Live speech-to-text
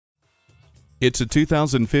It's a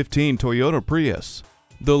 2015 Toyota Prius.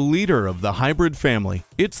 The leader of the hybrid family,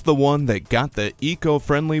 it's the one that got the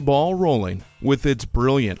eco-friendly ball rolling. With its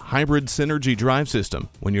brilliant hybrid synergy drive system,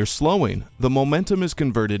 when you're slowing, the momentum is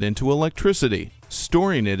converted into electricity,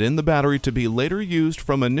 storing it in the battery to be later used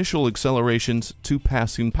from initial accelerations to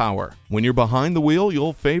passing power. When you're behind the wheel,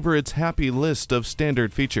 you'll favor its happy list of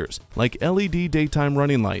standard features, like LED daytime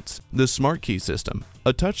running lights, the smart key system,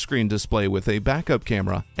 a touchscreen display with a backup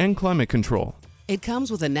camera, and climate control. It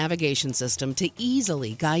comes with a navigation system to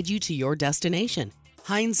easily guide you to your destination.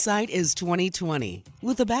 Hindsight is 20/20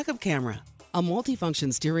 with a backup camera. A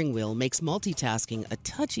multifunction steering wheel makes multitasking a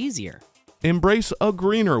touch easier. Embrace a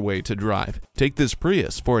greener way to drive. Take this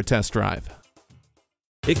Prius for a test drive.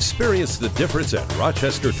 Experience the difference at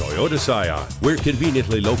Rochester Toyota Scion. We're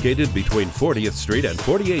conveniently located between 40th Street and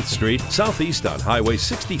 48th Street, southeast on Highway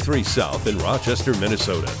 63 South in Rochester,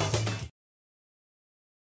 Minnesota.